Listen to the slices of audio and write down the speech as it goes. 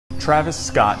Travis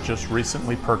Scott just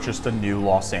recently purchased a new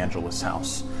Los Angeles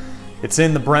house. It's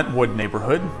in the Brentwood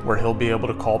neighborhood, where he'll be able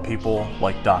to call people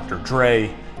like Dr.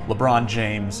 Dre, LeBron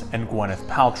James, and Gwyneth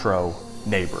Paltrow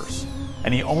neighbors.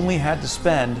 And he only had to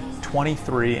spend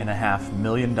 $23.5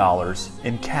 million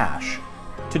in cash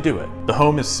to do it. The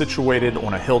home is situated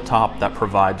on a hilltop that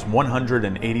provides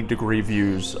 180-degree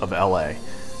views of LA,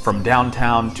 from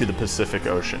downtown to the Pacific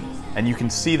Ocean. And you can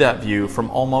see that view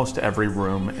from almost every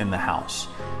room in the house.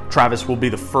 Travis will be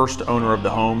the first owner of the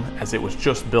home, as it was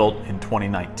just built in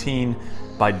 2019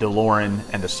 by Loren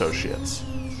Associates.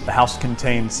 The house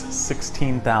contains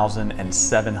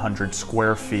 16,700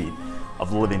 square feet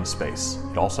of living space.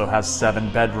 It also has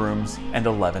 7 bedrooms and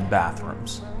 11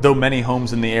 bathrooms. Though many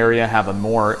homes in the area have a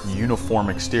more uniform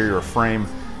exterior frame,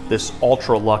 this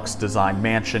ultra-luxe design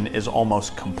mansion is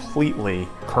almost completely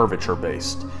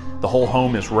curvature-based. The whole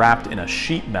home is wrapped in a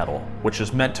sheet metal, which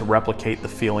is meant to replicate the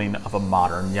feeling of a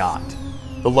modern yacht.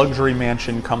 The luxury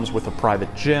mansion comes with a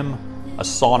private gym, a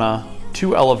sauna,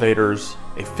 2 elevators,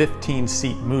 a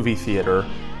 15-seat movie theater,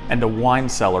 and a wine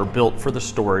cellar built for the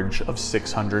storage of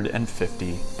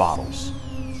 650 bottles.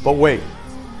 But wait,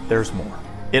 there's more.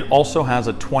 It also has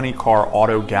a 20-car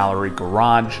auto gallery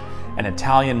garage, an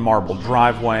Italian marble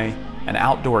driveway, an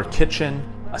outdoor kitchen,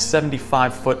 a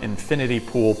 75-foot infinity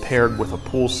pool paired with a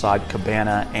poolside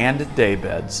cabana and day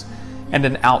beds, and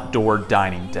an outdoor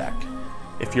dining deck.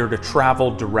 If you're to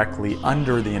travel directly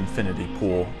under the infinity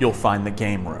pool, you'll find the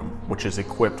game room, which is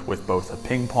equipped with both a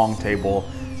ping pong table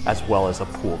as well as a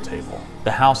pool table.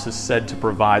 The house is said to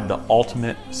provide the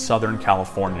ultimate Southern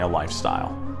California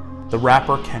lifestyle. The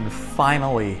rapper can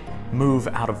finally move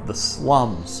out of the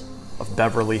slums of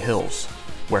Beverly Hills,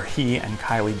 where he and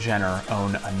Kylie Jenner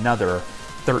own another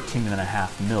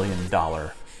 $13.5 million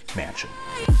mansion.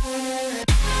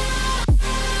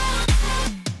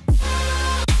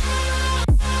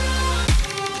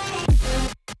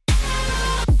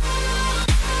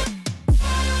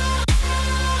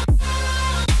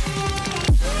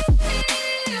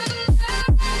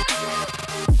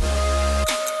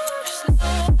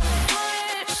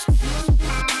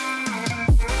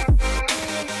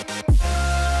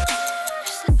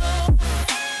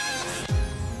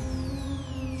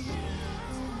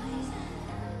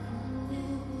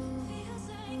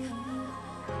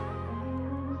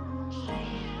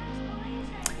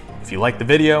 If you liked the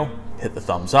video, hit the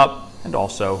thumbs up and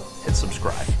also hit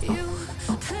subscribe.